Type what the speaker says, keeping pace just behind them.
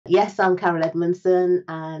Yes, I'm Carol Edmondson,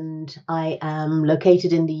 and I am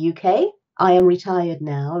located in the UK. I am retired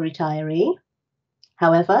now, a retiree.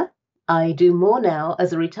 However, I do more now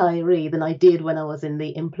as a retiree than I did when I was in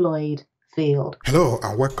the employed field. Hello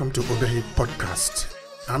and welcome to Obehi Podcast.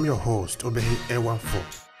 I'm your host, Obehi A14,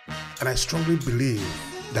 and I strongly believe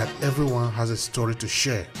that everyone has a story to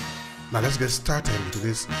share. Now let's get started into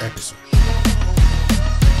this episode.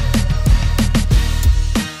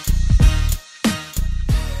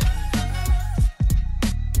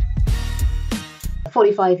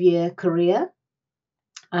 45-year career,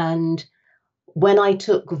 and when I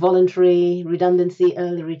took voluntary redundancy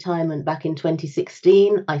early retirement back in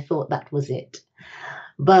 2016, I thought that was it.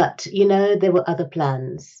 But, there were other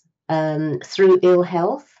plans. Through ill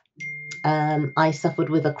health, I suffered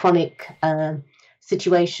with a chronic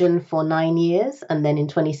situation for 9 years. And then in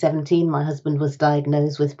 2017, my husband was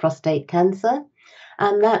diagnosed with prostate cancer.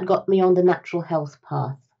 And that got me on the natural health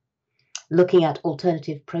path, looking at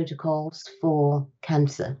alternative protocols for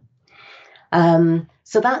cancer.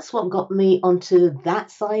 So that's what got me onto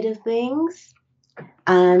that side of things.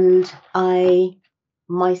 And I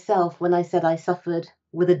myself, when I said I suffered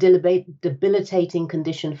with a debilitating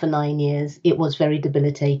condition for 9 years, it was very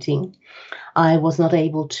debilitating. I was not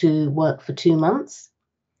able to work for 2 months,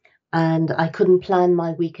 and I couldn't plan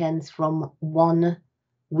my weekends from one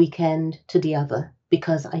weekend to the other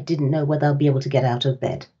because I didn't know whether I'd be able to get out of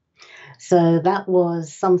bed. So that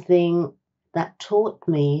was something that taught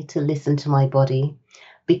me to listen to my body,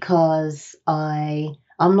 because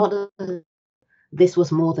this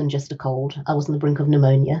was more than just a cold. I was on the brink of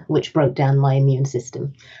pneumonia, which broke down my immune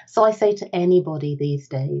system. So I say to anybody these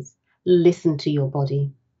days, listen to your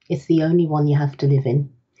body. It's the only one you have to live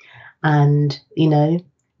in. And,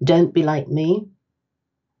 don't be like me.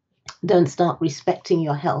 Don't start respecting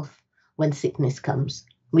your health when sickness comes.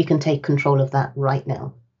 We can take control of that right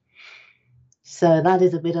now. So that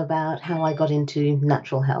is a bit about how I got into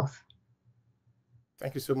natural health.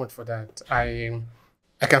 Thank you so much for that. I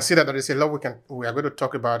can see that there is a lot we are going to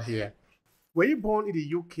talk about here. Were you born in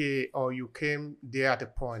the UK or you came there at a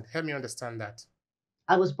point? Help me understand that.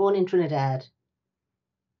 I was born in Trinidad.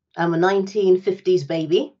 I'm a 1950s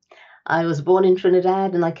baby. I was born in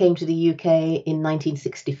Trinidad and I came to the UK in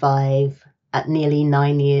 1965 at nearly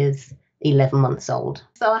 9 years, 11 months old.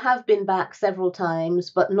 So I have been back several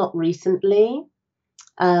times, but not recently.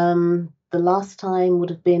 The last time would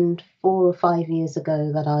have been 4 or 5 years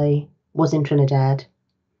ago that I was in Trinidad.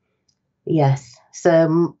 Yes.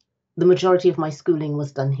 So the majority of my schooling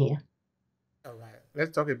was done here. All right.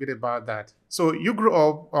 Let's talk a bit about that. So you grew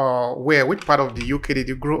up where? Which part of the UK did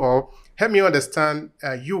you grow up? Help me understand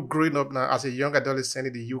you growing up now as a young adolescent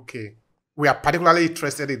in the UK. We are particularly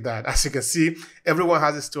interested in that. As you can see, everyone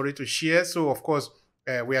has a story to share. So, of course,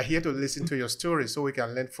 we are here to listen to your story so we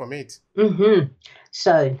can learn from it. Mm-hmm.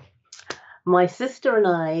 So my sister and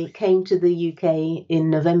I came to the UK in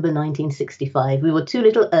November 1965. We were two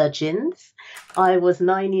little urchins. I was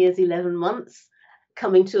 9 years, 11 months,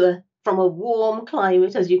 coming from a warm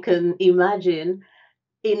climate, as you can imagine,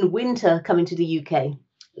 in winter coming to the UK.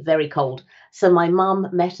 Very cold. So my mum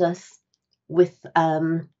met us with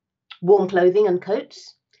warm clothing and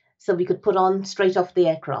coats so we could put on straight off the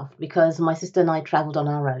aircraft, because my sister and I travelled on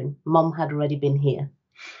our own. Mum had already been here.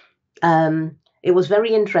 It was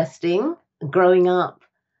very interesting growing up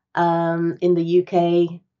in the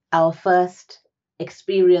UK. Our first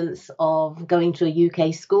experience of going to a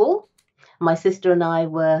UK school. My sister and I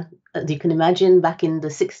were, as you can imagine, back in the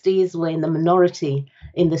 60s, were in the minority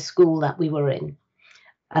in the school that we were in.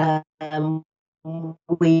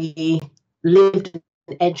 We lived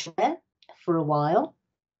in Edgware for a while.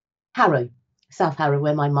 Harrow, South Harrow,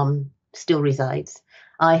 where my mum still resides.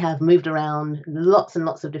 I have moved around lots and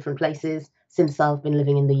lots of different places since I've been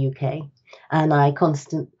living in the UK. And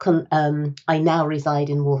I now reside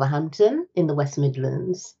in Wolverhampton in the West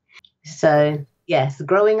Midlands. So, yes,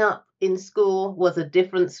 growing up in school was a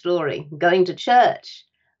different story. Going to church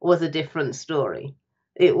was a different story.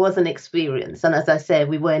 It was an experience. And as I said,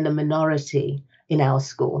 we were in a minority in our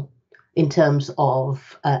school in terms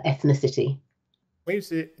of ethnicity. When you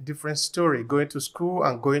say different story, going to school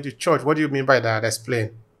and going to church, what do you mean by that?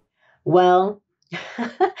 Explain. Well,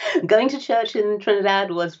 going to church in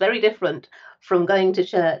Trinidad was very different from going to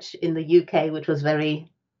church in the UK, which was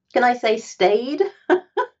very, can I say, staid?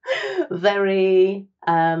 Very,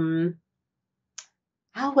 how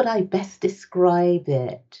would I best describe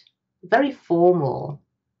it? Very formal.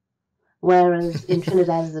 Whereas in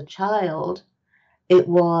Trinidad as a child, it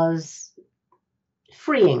was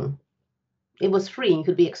freeing. It was free. You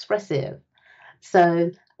could be expressive.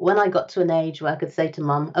 So when I got to an age where I could say to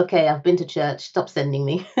Mum, okay, I've been to church, stop sending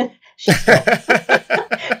me. She stopped.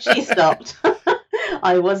 She stopped.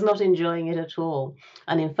 I was not enjoying it at all.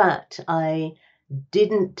 And in fact, I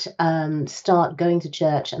didn't start going to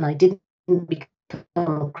church, and I didn't become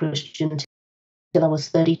a Christian till I was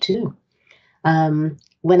 32.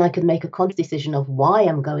 When I could make a conscious decision of why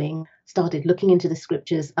I'm going, started looking into the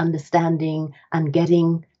scriptures, understanding and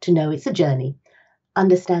getting to know it's a journey,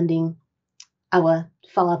 understanding our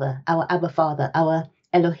Father, our Abba Father, our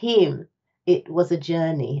Elohim. It was a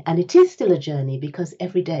journey, and it is still a journey, because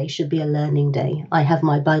every day should be a learning day. I have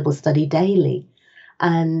my Bible study daily.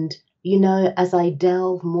 And, as I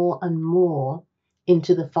delve more and more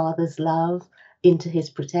into the Father's love, into his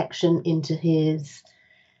protection, into his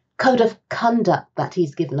code of conduct that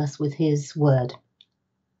he's given us with his word.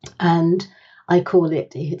 And I call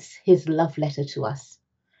it's his love letter to us,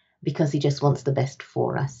 because he just wants the best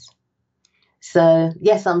for us. So,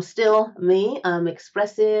 yes, I'm still me. I'm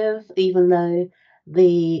expressive, even though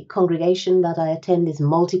the congregation that I attend is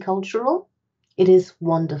multicultural. It is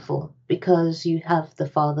wonderful, because you have the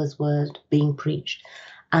Father's word being preached,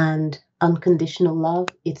 and unconditional love,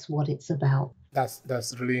 it's what it's about. That's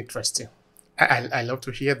really interesting. I love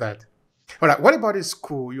to hear that. All right, what about the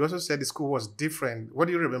school? You also said the school was different. What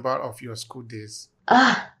do you remember of your school days?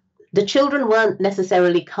 The children weren't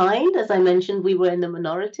necessarily kind. As I mentioned, we were in the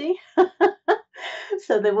minority.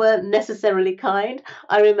 So they weren't necessarily kind.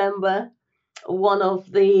 I remember one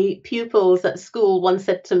of the pupils at school once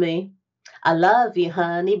said to me, I love you,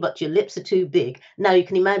 honey, but your lips are too big. Now you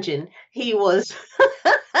can imagine, he was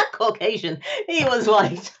Caucasian. He was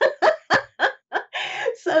white.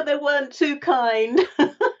 So they weren't too kind.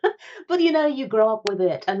 But you grow up with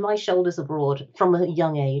it. And my shoulders are broad from a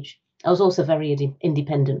young age. I was also very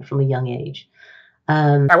independent from a young age.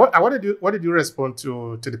 What did you respond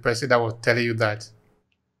to the person that was telling you that?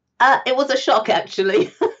 It was a shock,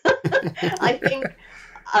 actually. I think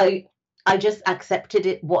I just accepted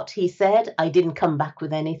it, what he said. I didn't come back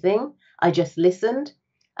with anything. I just listened,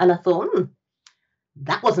 and I thought,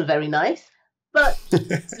 that wasn't very nice. But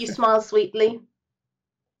you smile sweetly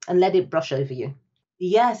and let it brush over you.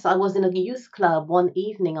 Yes, I was in a youth club one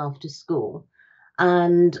evening after school,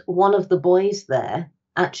 and one of the boys there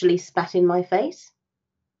actually spat in my face.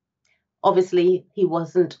 Obviously, he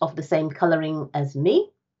wasn't of the same colouring as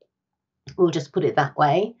me. We'll just put it that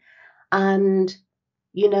way. And,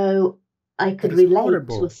 I could relate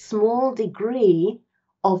to a small degree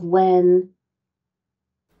of when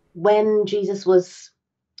Jesus was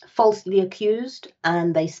falsely accused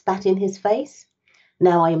and they spat in his face.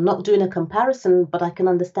 Now, I am not doing a comparison, but I can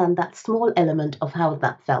understand that small element of how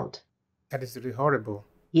that felt. That is really horrible.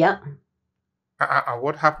 Yeah.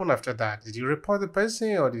 What happened after that? Did you report the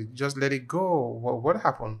person, or did you just let it go? What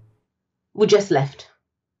happened? We just left.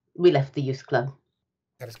 We left the youth club.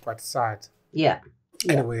 That is quite sad. Yeah.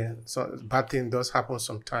 Anyway, so bad thing does happen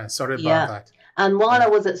sometimes. Sorry about that. And while I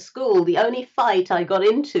was at school, the only fight I got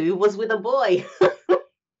into was with a boy.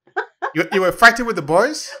 You were fighting with the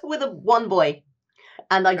boys? With one boy.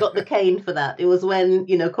 And I got the cane for that. It was when,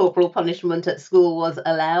 corporal punishment at school was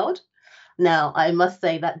allowed. Now, I must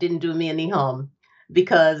say that didn't do me any harm,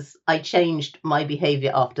 because I changed my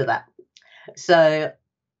behavior after that. So,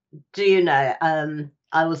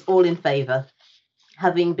 I was all in favor,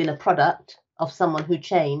 having been a product of someone who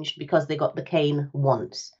changed because they got the cane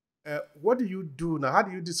once. What do you do now? How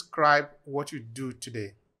do you describe what you do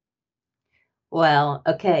today? Well,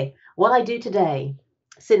 okay. What I do today,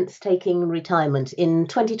 since taking retirement in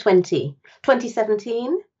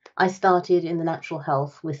 2017, I started in the natural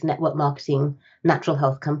health with network marketing, natural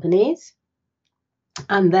health companies.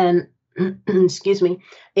 And then, excuse me,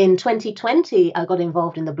 in 2020, I got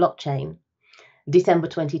involved in the blockchain, December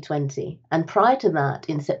 2020. And prior to that,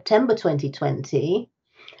 in September 2020,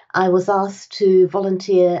 I was asked to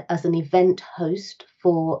volunteer as an event host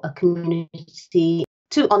for a community,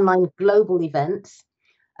 2 online global events.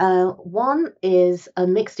 One is a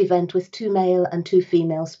mixed event with 2 male and 2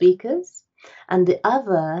 female speakers, and the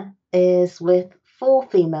other is with 4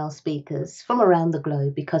 female speakers from around the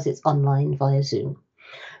globe, because it's online via Zoom.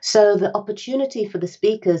 So the opportunity for the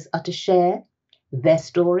speakers are to share their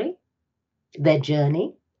story, their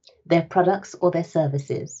journey, their products or their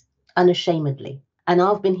services, unashamedly. And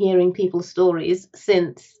I've been hearing people's stories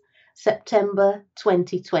since September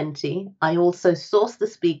 2020. I also sourced the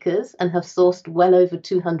speakers and have sourced well over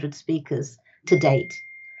 200 speakers to date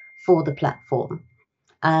for the platform.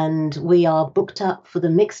 And we are booked up for the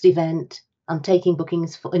mixed event. I'm taking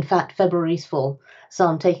bookings for, in fact, February's full. So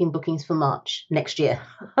I'm taking bookings for March next year.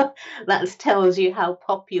 That tells you how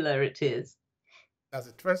popular it is. That's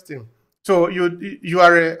interesting. So you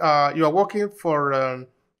are working for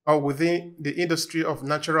or within the industry of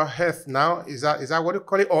natural health now. Is that what you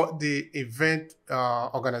call it, or the event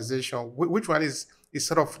organization? Which one is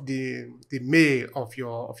sort of the main of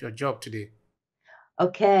your job today?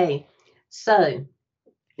 Okay, so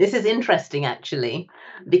this is interesting actually,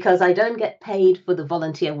 because I don't get paid for the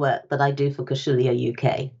volunteer work that I do for Kaushalya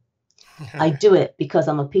UK. I do it because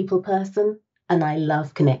I'm a people person and I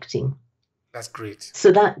love connecting. That's great.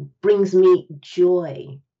 So that brings me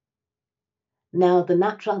joy. Now,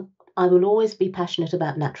 I will always be passionate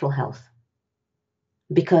about natural health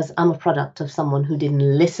because I'm a product of someone who didn't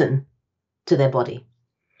listen to their body.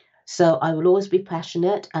 So I will always be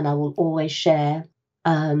passionate and I will always share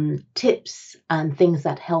tips and things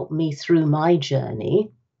that help me through my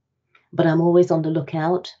journey. But I'm always on the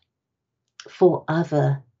lookout for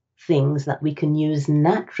other things that we can use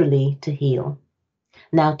naturally to heal.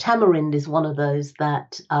 Now, tamarind is one of those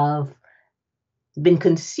that I've been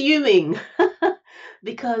consuming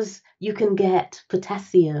because you can get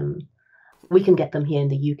potassium. We can get them here in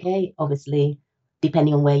the UK, obviously,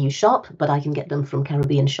 depending on where you shop, but I can get them from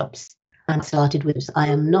Caribbean shops. And started with, I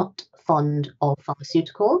am not fond of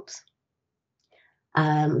pharmaceuticals.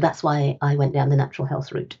 That's why I went down the natural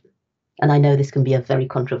health route. And I know this can be a very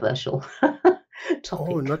controversial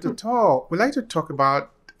topic. Oh, not at all. We like to talk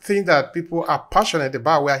about things that people are passionate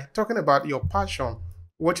about. We are talking about your passion,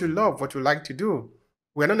 what you love, what you like to do.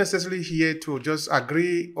 We're not necessarily here to just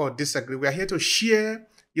agree or disagree. We are here to share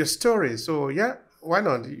your story. So yeah, why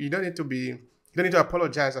not? You don't need to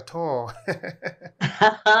apologize at all.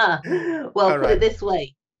 Well, All put it right. this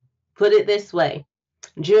way. Put it this way.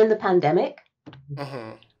 During the pandemic,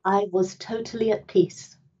 Mhm. I was totally at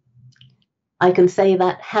peace. I can say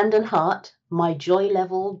that hand on heart, my joy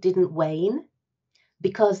level didn't wane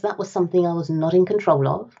because that was something I was not in control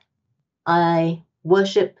of. I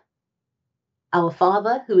worship our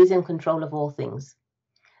Father who is in control of all things.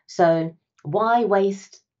 So why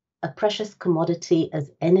waste a precious commodity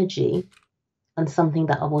as energy on something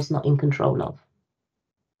that I was not in control of?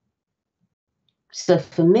 So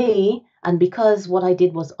for me, and because what I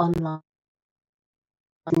did was online,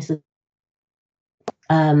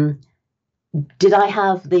 um, did I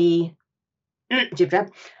have the jib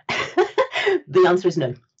jab? The answer is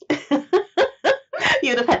no.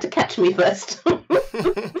 You'd have had to catch me first.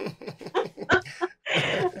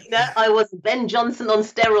 I was Ben Johnson on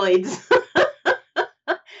steroids.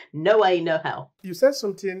 No way, no how. You said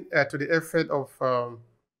something to the effect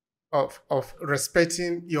of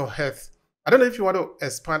respecting your health. I don't know if you want to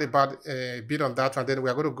expand about a bit on that, and then we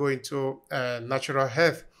are going to go into natural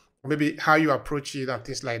health, maybe how you approach it and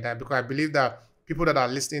things like that. Because I believe that people that are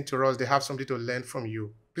listening to us, they have something to learn from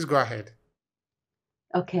you. Please go ahead.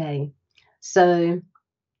 Okay, so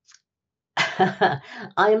I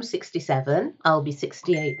am 67. I'll be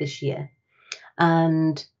 68 this year.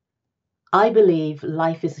 And I believe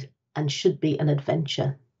life is and should be an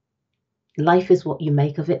adventure. Life is what you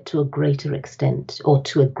make of it to a greater extent or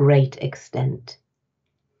to a great extent.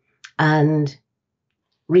 And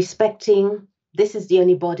respecting this is the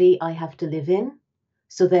only body I have to live in.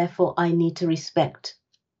 So therefore, I need to respect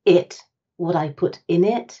it, what I put in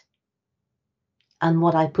it, and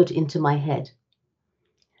what I put into my head.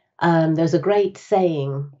 There's a great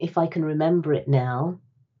saying, if I can remember it now,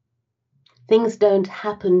 things don't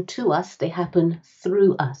happen to us, they happen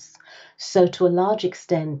through us. So to a large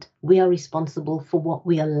extent, we are responsible for what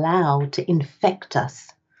we allow to infect us.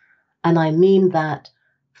 And I mean that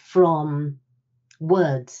from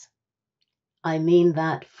words. I mean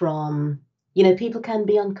that from, people can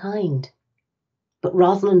be unkind, but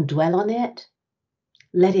rather than dwell on it,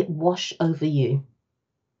 let it wash over you.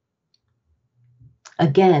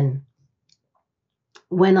 Again,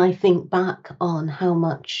 when I think back on how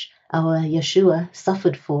much our Yeshua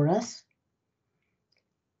suffered for us,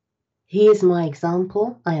 he is my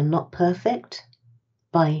example. I am not perfect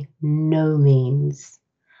by no means,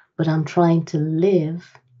 but I'm trying to live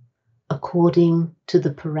according to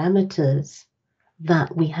the parameters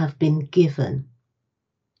that we have been given.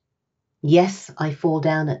 Yes, I fall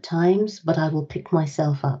down at times, but I will pick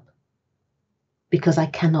myself up because I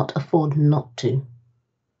cannot afford not to.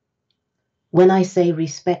 When I say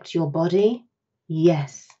respect your body,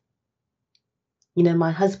 yes.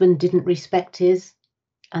 My husband didn't respect his,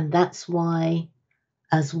 and that's why,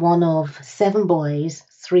 as one of 7 boys,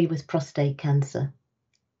 3 with prostate cancer,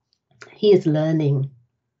 he is learning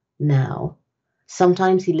now.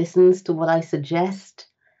 Sometimes he listens to what I suggest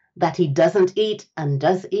that he doesn't eat and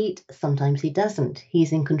does eat. Sometimes he doesn't.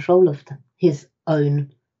 He's in control of his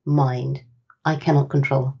own mind. I cannot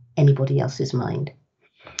control anybody else's mind.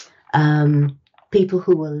 people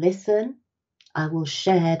who will listen. I will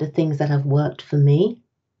share the things that have worked for me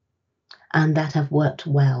and that have worked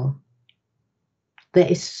well. There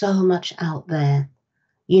is so much out there.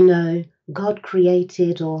 You know, God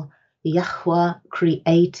created, or Yahweh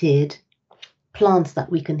created, plants that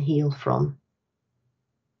we can heal from,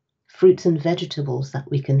 fruits and vegetables that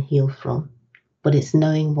we can heal from. But it's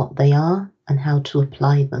knowing what they are and how to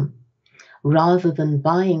apply them, rather than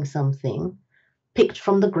buying something picked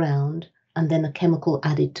from the ground and then a chemical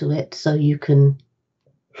added to it so you can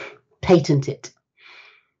patent it.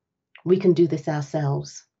 We can do this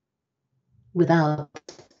ourselves without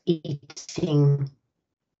eating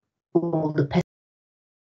all the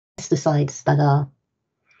pesticides that are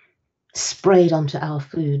sprayed onto our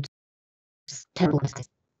food. It's terrible.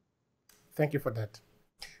 Thank you for that.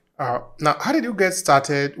 Now, how did you get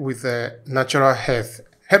started with natural health?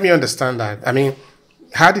 Help me understand that. I mean,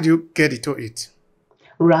 how did you get into it?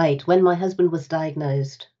 Right. When my husband was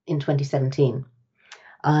diagnosed in 2017,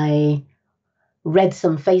 I read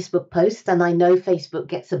some Facebook posts, and I know Facebook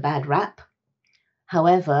gets a bad rap.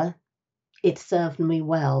 However, it served me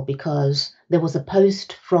well, because there was a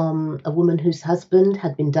post from a woman whose husband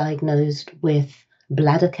had been diagnosed with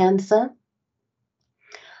bladder cancer,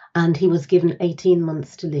 and he was given 18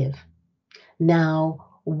 months to live.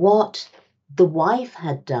 Now, what the wife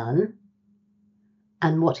had done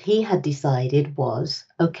and what he had decided was,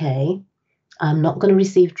 okay, I'm not going to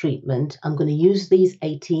receive treatment. I'm going to use these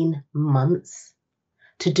 18 months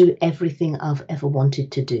to do everything I've ever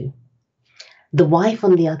wanted to do. The wife,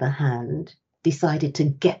 on the other hand, decided to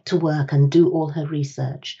get to work and do all her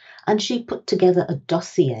research. And she put together a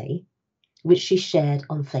dossier, which she shared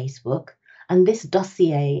on Facebook. And this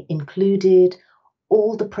dossier included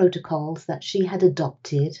all the protocols that she had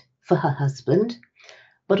adopted for her husband,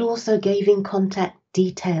 but also gave in contact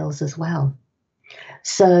details as well.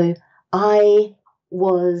 So I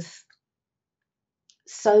was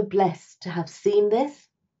so blessed to have seen this,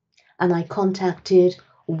 and I contacted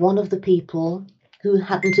one of the people who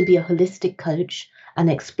happened to be a holistic coach and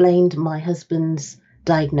explained my husband's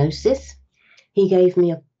diagnosis. He gave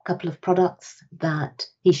me a couple of products that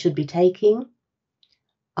he should be taking.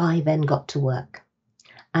 I then got to work,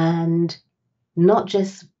 and not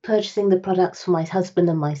just purchasing the products for my husband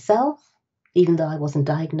and myself, even though I wasn't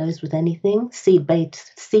diagnosed with anything,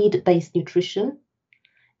 seed-based nutrition,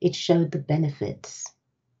 it showed the benefits.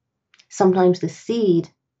 Sometimes the seed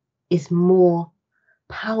is more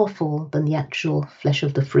powerful than the actual flesh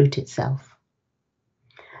of the fruit itself.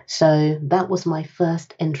 So that was my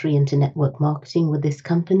first entry into network marketing with this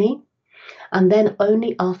company. And then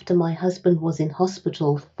only after my husband was in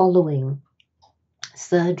hospital following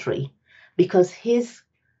surgery, because his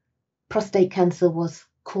prostate cancer was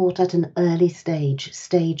caught at an early stage,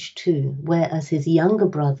 stage 2, whereas his younger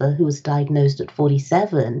brother, who was diagnosed at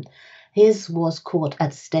 47, his was caught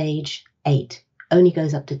at stage 8, only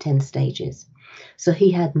goes up to 10 stages. So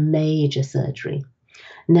he had major surgery.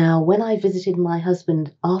 Now, when I visited my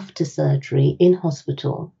husband after surgery in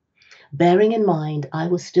hospital, bearing in mind I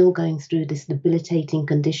was still going through this debilitating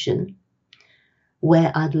condition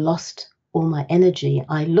where I'd lost all my energy,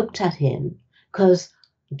 I looked at him, because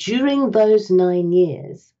during those 9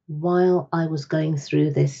 years, while I was going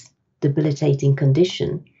through this debilitating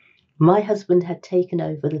condition, my husband had taken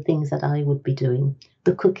over the things that I would be doing,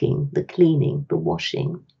 the cooking, the cleaning, the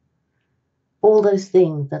washing. All those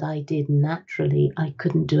things that I did naturally, I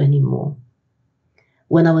couldn't do anymore.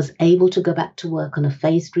 When I was able to go back to work on a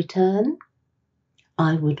phased return,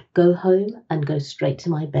 I would go home and go straight to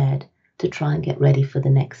my bed to try and get ready for the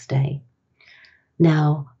next day.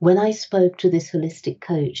 Now, when I spoke to this holistic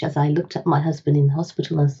coach, as I looked at my husband in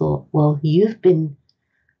hospital, I thought, well, you've been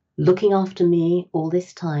looking after me all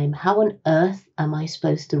this time. How on earth am I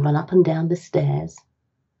supposed to run up and down the stairs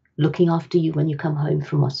looking after you when you come home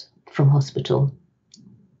from hospital?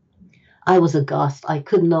 I was aghast. I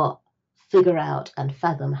could not figure out and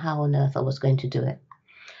fathom how on earth I was going to do it.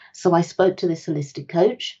 So I spoke to this holistic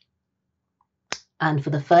coach, and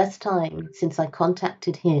for the first time since I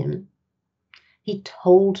contacted him, he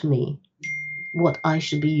told me what I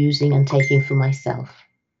should be using and taking for myself,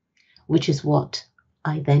 which is what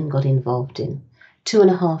I then got involved in.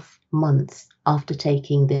 2.5 months after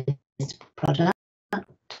taking this product,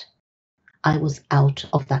 I was out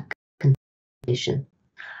of that condition.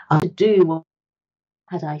 I had to do what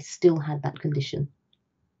had I still had that condition.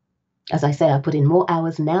 As I say, I put in more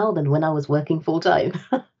hours now than when I was working full time.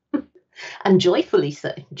 And joyfully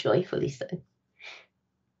so, joyfully so.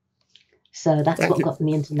 So that's what got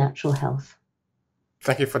me into natural health.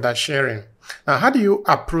 Thank you for that sharing. Now, how do you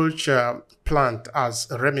approach plant as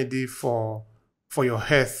a remedy for your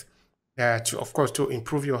health? of course, to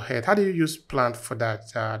improve your health. How do you use plant for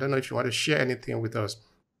that? I don't know if you want to share anything with us.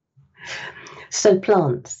 So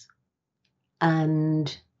plants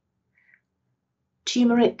and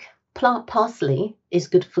turmeric, plant parsley is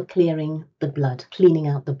good for clearing the blood, cleaning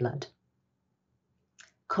out the blood.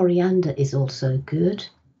 Coriander is also good.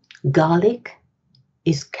 Garlic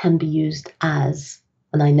can be used as,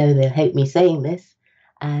 and I know they'll hate me saying this,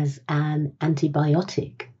 as an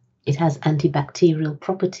antibiotic. It has antibacterial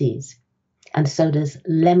properties, and so does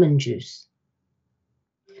lemon juice.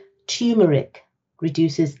 Turmeric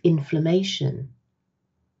reduces inflammation.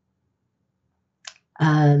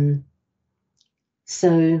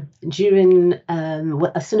 So during,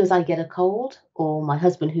 as soon as I get a cold, or my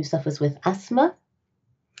husband who suffers with asthma,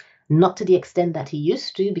 not to the extent that he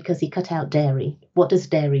used to because he cut out dairy. What does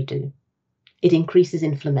dairy do? It increases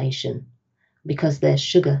inflammation because there's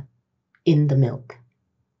sugar in the milk.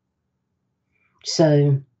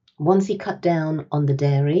 So once he cut down on the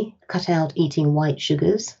dairy, cut out eating white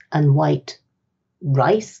sugars and white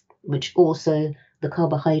rice, which also the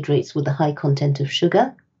carbohydrates with the high content of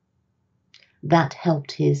sugar, that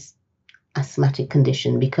helped his asthmatic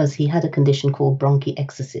condition because he had a condition called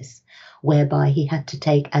bronchiectasis, whereby he had to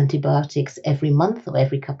take antibiotics every month or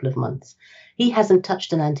every couple of months. He hasn't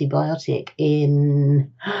touched an antibiotic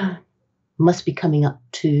in, must be coming up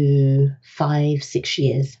to 5-6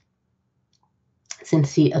 years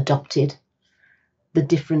since he adopted the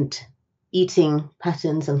different eating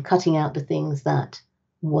patterns and cutting out the things that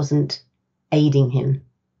wasn't aiding him.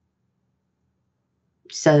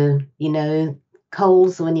 So,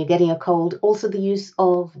 colds, when you're getting a cold, also the use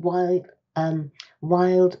of wild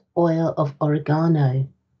oil of oregano,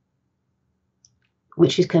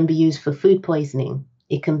 which can be used for food poisoning.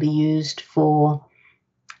 It can be used for,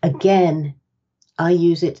 again, I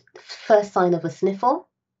use it, first sign of a sniffle,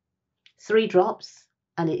 3 drops,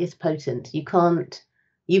 and it is potent. You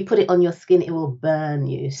put it on your skin, it will burn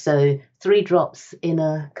you. So 3 drops in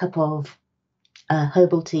a cup of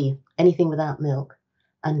herbal tea, anything without milk,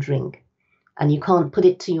 and drink. And you can't put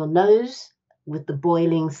it to your nose with the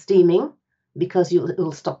boiling, steaming, because it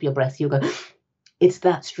will stop your breath. You'll go, it's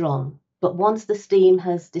that strong. But once the steam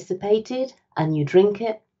has dissipated and you drink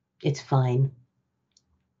it, it's fine.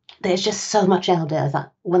 There's just so much out there.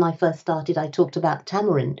 That when I first started, I talked about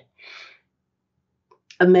tamarind.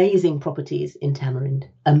 Amazing properties in tamarind.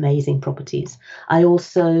 Amazing properties. I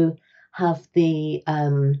also have this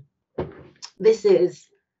is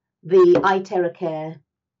the iTerracare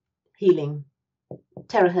healing,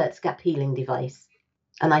 terahertz gap healing device.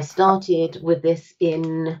 And I started with this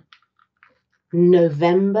in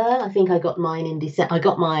November. I think I got mine in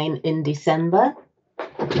December.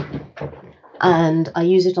 And I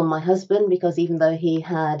use it on my husband because even though he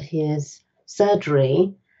had his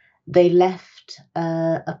surgery, they left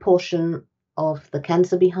a portion of the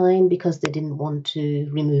cancer behind because they didn't want to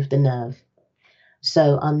remove the nerve.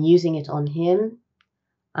 So I'm using it on him,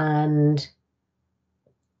 and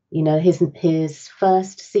his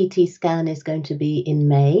first CT scan is going to be in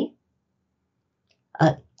May.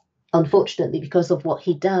 Unfortunately, because of what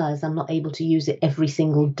he does, I'm not able to use it every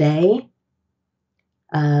single day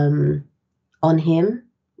on him,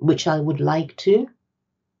 which I would like to,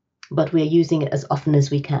 but we're using it as often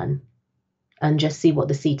as we can, and just see what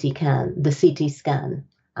the CT scan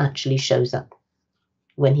actually shows up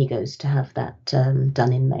when he goes to have that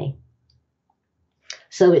done in May.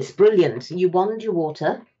 So it's brilliant. You wand your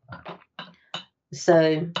water.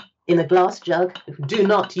 So in a glass jug, do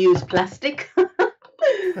not use plastic.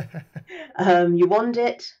 You wand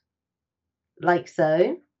it like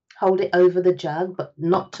so, hold it over the jug, but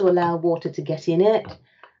not to allow water to get in it.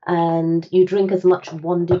 And you drink as much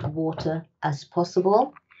wanded water as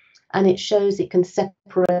possible. And it shows it can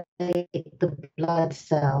separate the blood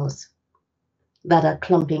cells that are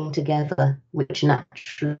clumping together, which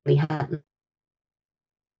naturally happen.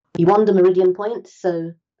 You wand the meridian points,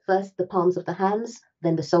 so first the palms of the hands,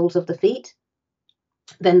 then the soles of the feet,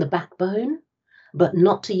 then the backbone, but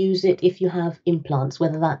not to use it if you have implants,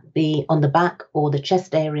 whether that be on the back or the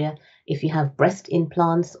chest area, if you have breast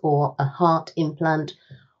implants or a heart implant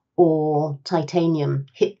or titanium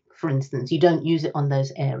hip, for instance. You don't use it on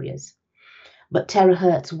those areas. But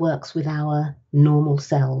terahertz works with our normal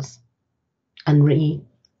cells and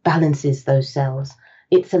rebalances those cells.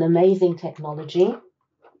 It's an amazing technology,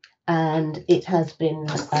 and it has been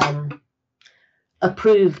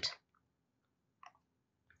approved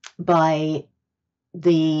by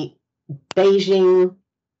the Beijing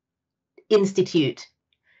Institute,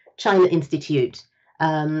 China Institute,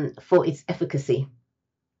 for its efficacy.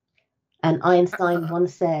 And Einstein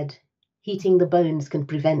once said, heating the bones can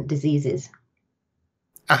prevent diseases.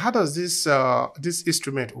 And how does this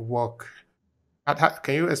instrument work?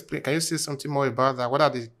 Can you explain? Can you say something more about that? What are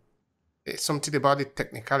the something about the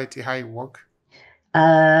technicality, how it work?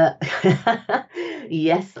 Uh,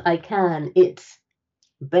 yes, I can.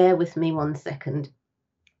 Bear with me 1 second.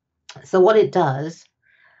 So what it does,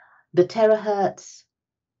 the terahertz,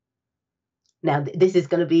 now this is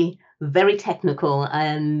going to be very technical,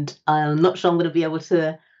 and I'm not sure I'm going to be able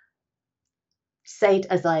to say it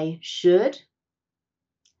as I should,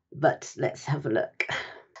 but let's have a look.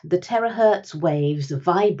 The terahertz waves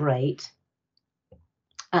vibrate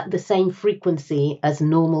at the same frequency as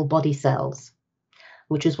normal body cells,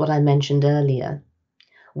 which is what I mentioned earlier.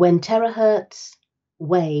 When terahertz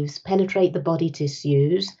waves penetrate the body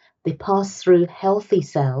tissues, they pass through healthy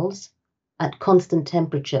cells at constant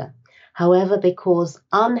temperature. However, they cause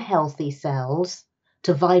unhealthy cells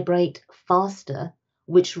to vibrate faster,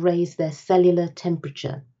 which raise their cellular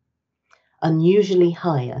temperature, unusually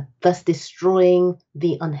higher, thus destroying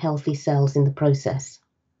the unhealthy cells in the process.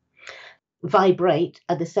 Vibrate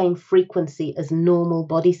at the same frequency as normal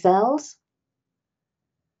body cells,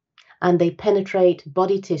 and they penetrate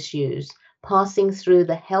body tissues, passing through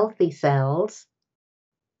the healthy cells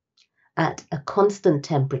at a constant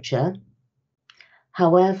temperature.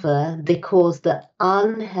 However, they cause the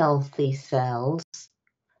unhealthy cells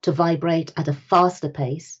to vibrate at a faster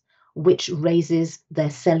pace, which raises their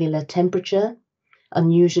cellular temperature,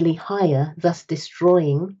 unusually higher, thus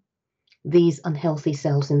destroying these unhealthy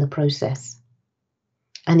cells in the process.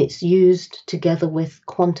 And it's used together with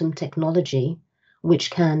quantum technology,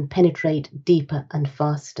 which can penetrate deeper and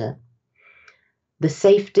faster.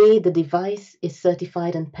 The device is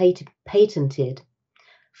certified and patented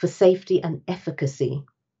for safety and efficacy.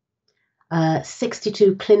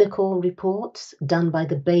 62 clinical reports done by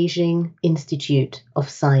the Beijing Institute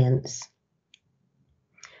of Science.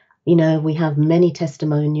 You know, we have many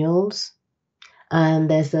testimonials, and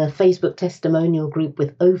there's a Facebook testimonial group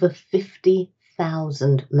with over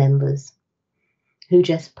 50,000 members who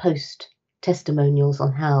just post testimonials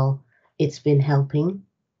on how it's been helping.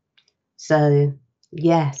 So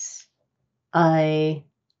yes, I'm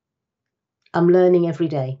learning every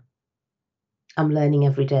day. I'm learning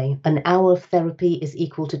every day. An hour of therapy is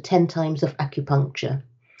equal to 10 times of acupuncture,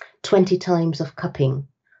 20 times of cupping,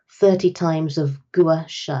 30 times of gua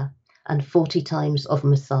sha, and 40 times of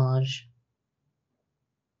massage.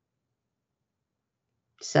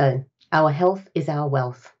 So our health is our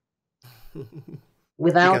wealth.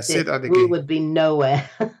 Without it, we would be nowhere.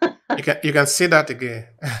 You can say that again.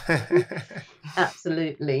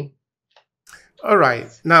 Absolutely. All right.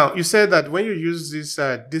 Now, you said that when you use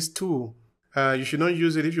this tool, you should not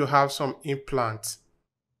use it if you have some implants.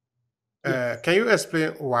 Yes. Can you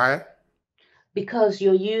explain why? Because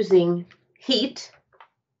you're using heat.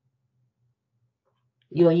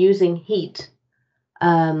 You're using heat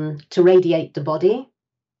to radiate the body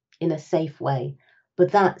in a safe way.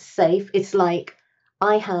 But that's safe. It's like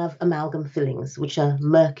I have amalgam fillings, which are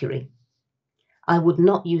mercury. I would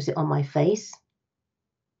not use it on my face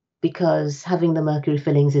because having the mercury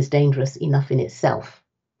fillings is dangerous enough in itself,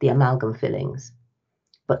 the amalgam fillings.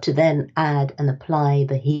 But to then add and apply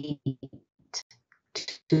the heat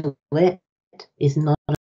to it is not.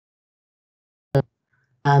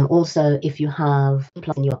 Also, if you have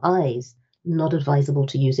implants in your eyes, not advisable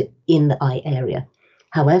to use it in the eye area.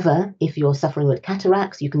 However, if you're suffering with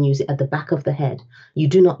cataracts, you can use it at the back of the head. You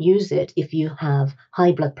do not use it if you have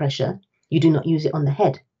high blood pressure. You do not use it on the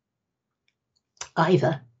head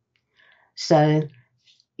either. So,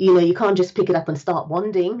 you know, you can't just pick it up and start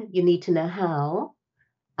wanding. You need to know how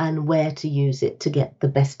and where to use it to get the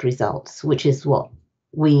best results, which is what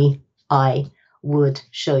I would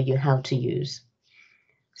show you how to use.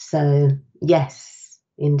 So, yes,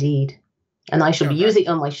 indeed. And I should be using it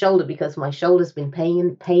on my shoulder because my shoulder's been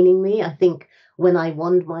paining me. I think when I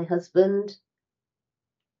wand my husband,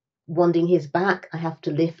 wanding his back, I have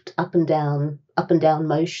to lift up and down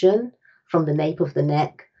motion from the nape of the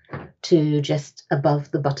neck to just above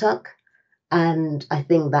the buttock. And I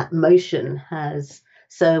think that motion has,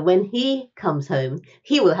 so when he comes home,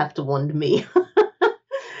 he will have to wand me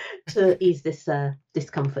to ease this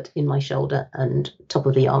discomfort in my shoulder and top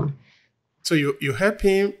of the arm. So you help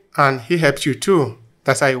him and he helps you too.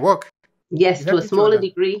 That's how it works. Yes, to a smaller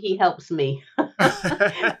degree, he helps me.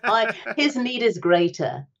 His need is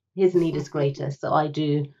greater. So I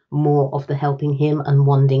do more of the helping him and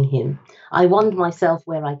wanding him. I wand myself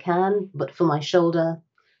where I can, but for my shoulder,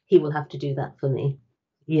 he will have to do that for me.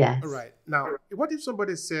 Yes. All right. Now, what if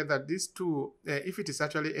somebody said that this tool, if it is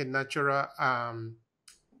actually a natural,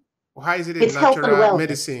 how is it a natural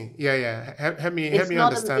medicine? Yeah. Help me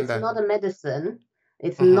understand that. It's not a medicine.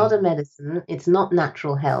 It's not Mm-hmm. a medicine. It's not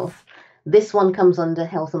natural health. This one comes under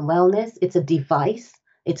health and wellness. It's a device.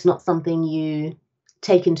 It's not something you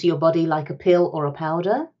take into your body like a pill or a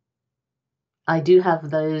powder. I do have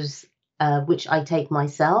those which I take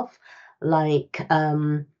myself, like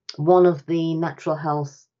one of the natural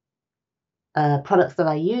health products that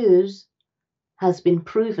I use has been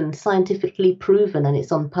proven, scientifically proven, and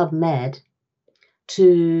it's on PubMed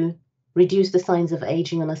to reduce the signs of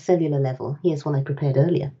aging on a cellular level. Here's one I prepared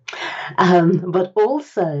earlier. But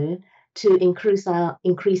also to increase our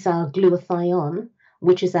glutathione,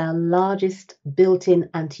 which is our largest built-in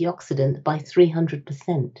antioxidant, by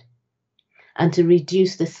 300%, and to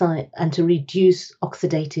reduce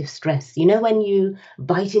oxidative stress. You know, when you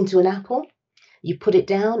bite into an apple, you put it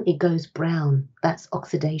down, it goes brown. That's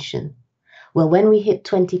oxidation. Well, when we hit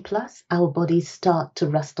 20 plus, our bodies start to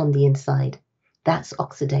rust on the inside. That's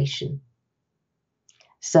oxidation.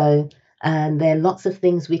 So, and there are lots of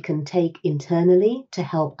things we can take internally to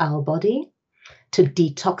help our body to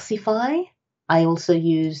detoxify. I also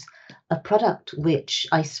use a product which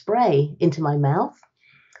I spray into my mouth.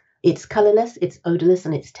 It's colorless, it's odorless,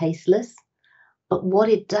 and it's tasteless. But what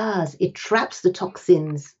it does, it traps the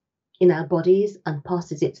toxins in our bodies and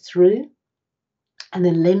passes it through and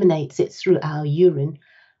eliminates it through our urine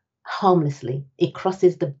harmlessly. It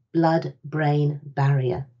crosses the blood-brain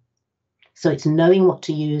barrier. So it's knowing what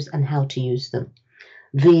to use and how to use them.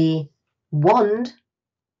 The wand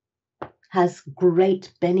has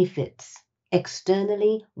great benefits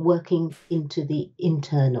externally working into the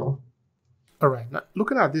internal. All right. Now,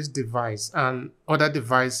 looking at this device and other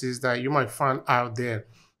devices that you might find out there,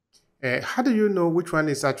 how do you know which one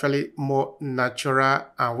is actually more natural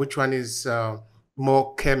and which one is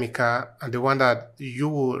more chemical, and the one that you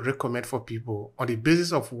will recommend for people? On the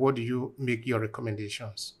basis of what do you make your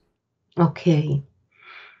recommendations? Okay,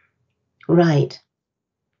 right.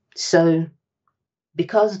 So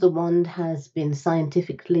because the wand has been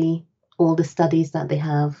scientifically, all the studies that they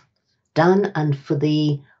have done, and for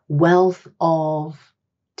the wealth of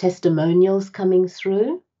testimonials coming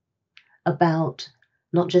through about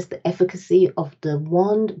not just the efficacy of the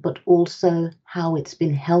wand, but also how it's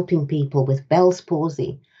been helping people with Bell's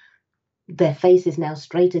palsy. Their face is now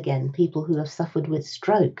straight again. People who have suffered with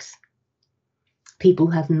strokes, people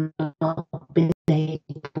who have not been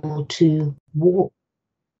able to walk,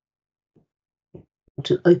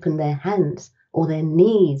 to open their hands or their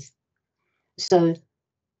knees. So,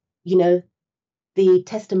 you know, the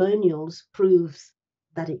testimonials proves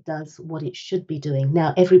that it does what it should be doing.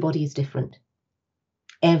 Now, everybody is different.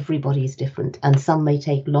 Everybody is different, and some may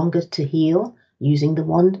take longer to heal using the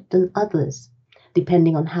wand than others,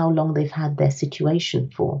 depending on how long they've had their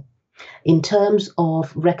situation for. In terms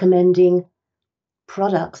of recommending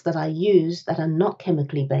products that I use that are not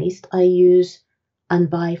chemically based, I use and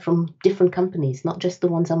buy from different companies, not just the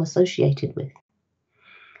ones I'm associated with.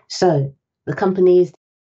 So the companies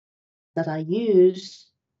that I use,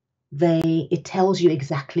 it tells you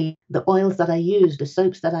exactly the oils that I use, the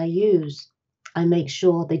soaps that I use. I make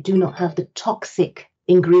sure they do not have the toxic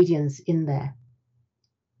ingredients in there,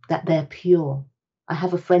 that they're pure. I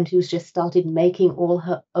have a friend who's just started making all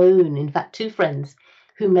her own, in fact, two friends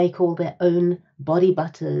who make all their own body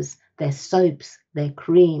butters, their soaps, their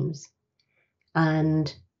creams.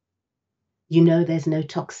 And you know, there's no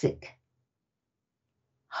toxic,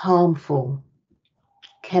 harmful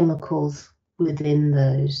chemicals within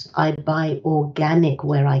those. I buy organic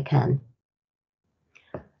where I can.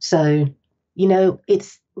 So, you know,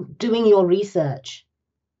 it's doing your research.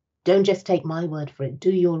 Don't just take my word for it.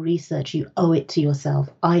 Do your research. You owe it to yourself.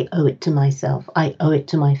 I owe it to myself. I owe it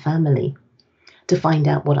to my family to find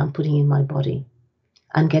out what I'm putting in my body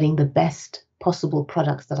and getting the best possible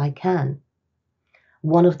products that I can.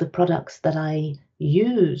 One of the products that I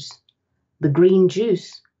use, the green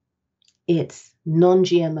juice, it's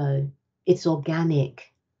non-GMO, it's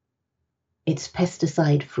organic, it's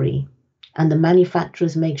pesticide free, and the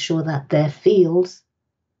manufacturers make sure that their fields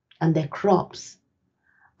and their crops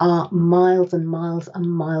are miles and miles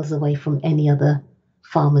and miles away from any other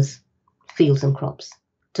farmers' fields and crops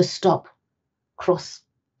to stop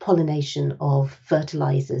cross-pollination of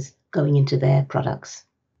fertilizers going into their products.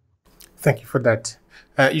 Thank you for that.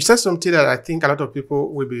 You said something that I think a lot of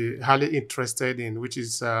people will be highly interested in, which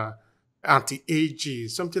is anti-aging,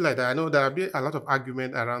 something like that. I know there will be a lot of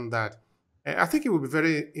argument around that. I think it will be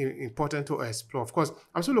very important to explore. Of course,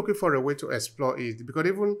 I'm still looking for a way to explore it, because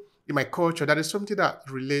even in my culture, there is something that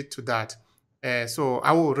relates to that. So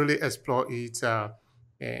I will really explore it at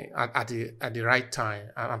the right time.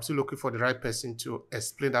 I'm still looking for the right person to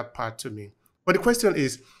explain that part to me. But the question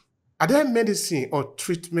is, Are there medicine or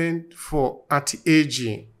treatment for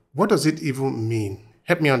anti-aging? What does it even mean?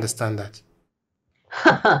 Help me understand that.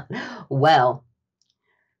 Well,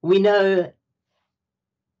 we know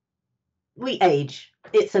we age.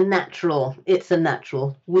 It's a natural.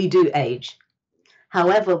 We do age.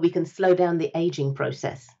 However, we can slow down the aging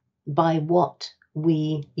process by what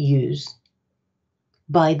we use,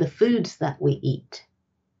 by the foods that we eat.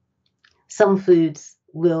 Some foods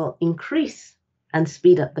will increase and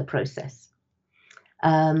speed up the process.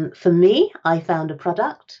 For me, I found a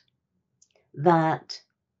product that,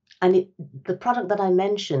 the product that I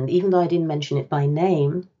mentioned, even though I didn't mention it by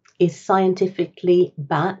name, is scientifically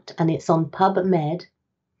backed, and it's on PubMed,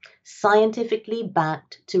 scientifically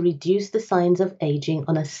backed to reduce the signs of aging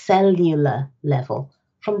on a cellular level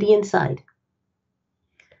from the inside.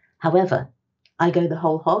 However, I go the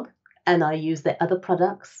whole hog and I use their other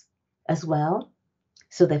products as well.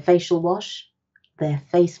 So their facial wash, their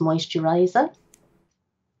face moisturizer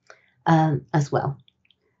as well.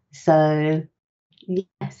 So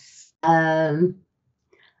yes.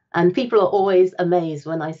 And people are always amazed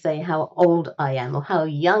when I say how old I am or how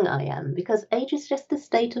young I am, because age is just a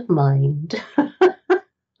state of mind.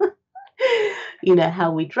 You know,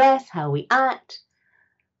 how we dress, how we act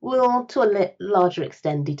will to a larger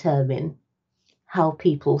extent determine how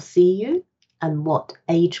people see you and what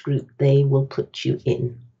age group they will put you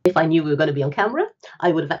in. If I knew we were going to be on camera,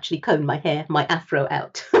 I would have actually combed my hair, my afro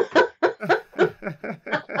out.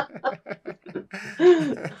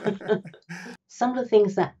 Some of the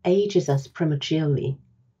things that ages us prematurely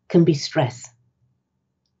can be stress.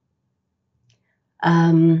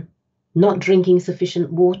 Not drinking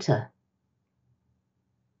sufficient water.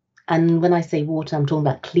 And when I say water, I'm talking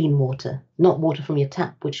about clean water, not water from your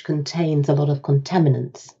tap, which contains a lot of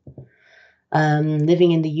contaminants.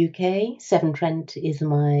 Living in the UK, Severn Trent is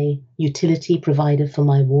my utility provider for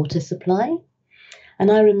my water supply.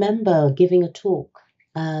 And I remember giving a talk,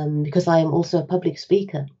 because I am also a public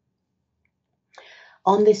speaker.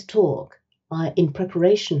 On this talk, in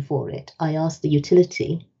preparation for it, I asked the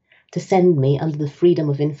utility to send me, under the Freedom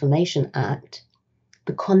of Information Act,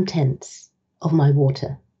 the contents of my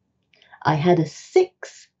water. I had a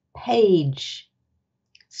 6-page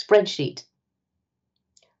spreadsheet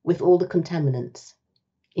with all the contaminants,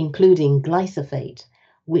 including glyphosate,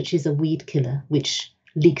 which is a weed killer, which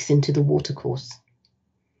leaks into the watercourse,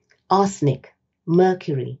 arsenic,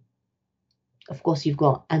 mercury. Of course, you've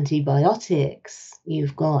got antibiotics,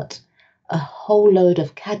 you've got a whole load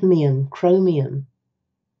of cadmium, chromium.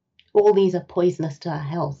 All these are poisonous to our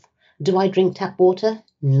health. Do I drink tap water?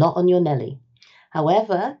 Not on your Nelly.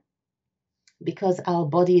 However, because our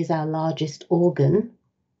body is our largest organ,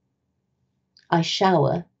 I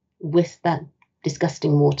shower with that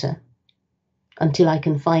disgusting water until I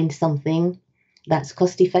can find something that's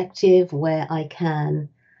cost effective where I can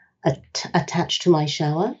attach to my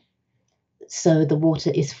shower so the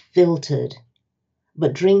water is filtered.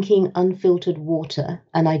 But drinking unfiltered water,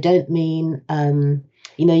 and I don't mean,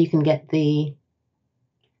 you can get the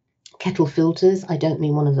kettle filters. I don't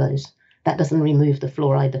mean one of those. That doesn't remove the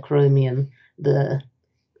fluoride, the chromium, the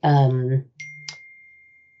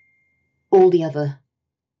all the other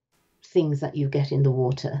things that you get in the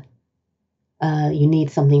water. You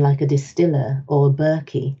need something like a distiller or a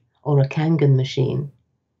Berkey or a Kangen machine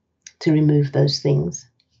to remove those things.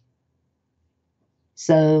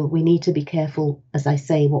 So we need to be careful, as I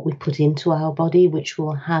say, what we put into our body, which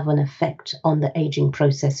will have an effect on the aging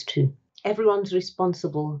process too. Everyone's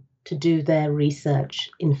responsible to do their research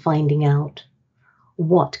in finding out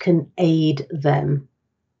what can aid them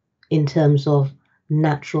in terms of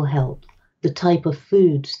natural health, the type of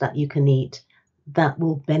foods that you can eat that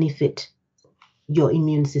will benefit your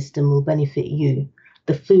immune system, will benefit you,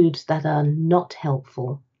 the foods that are not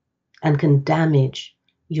helpful and can damage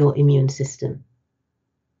your immune system.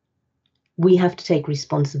 We have to take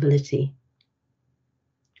responsibility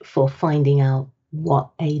for finding out what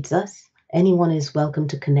aids us. Anyone is welcome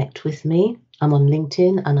to connect with me. I'm on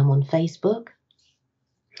LinkedIn and I'm on Facebook.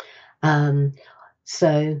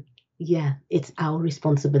 So yeah, it's our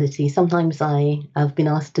responsibility. Sometimes I've been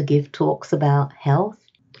asked to give talks about health.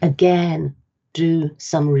 Again, do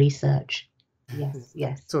some research.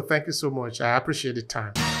 Yes. So thank you so much. I appreciate the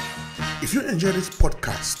time. If you enjoyed this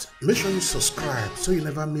podcast, make sure you subscribe so you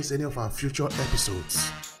never miss any of our future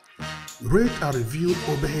episodes. Rate and review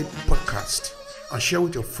Obehi Podcast and share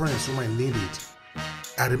with your friends who might need it.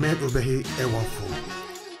 I remain Obehi Ewafo.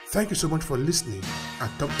 Thank you so much for listening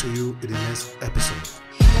and talk to you in the next episode.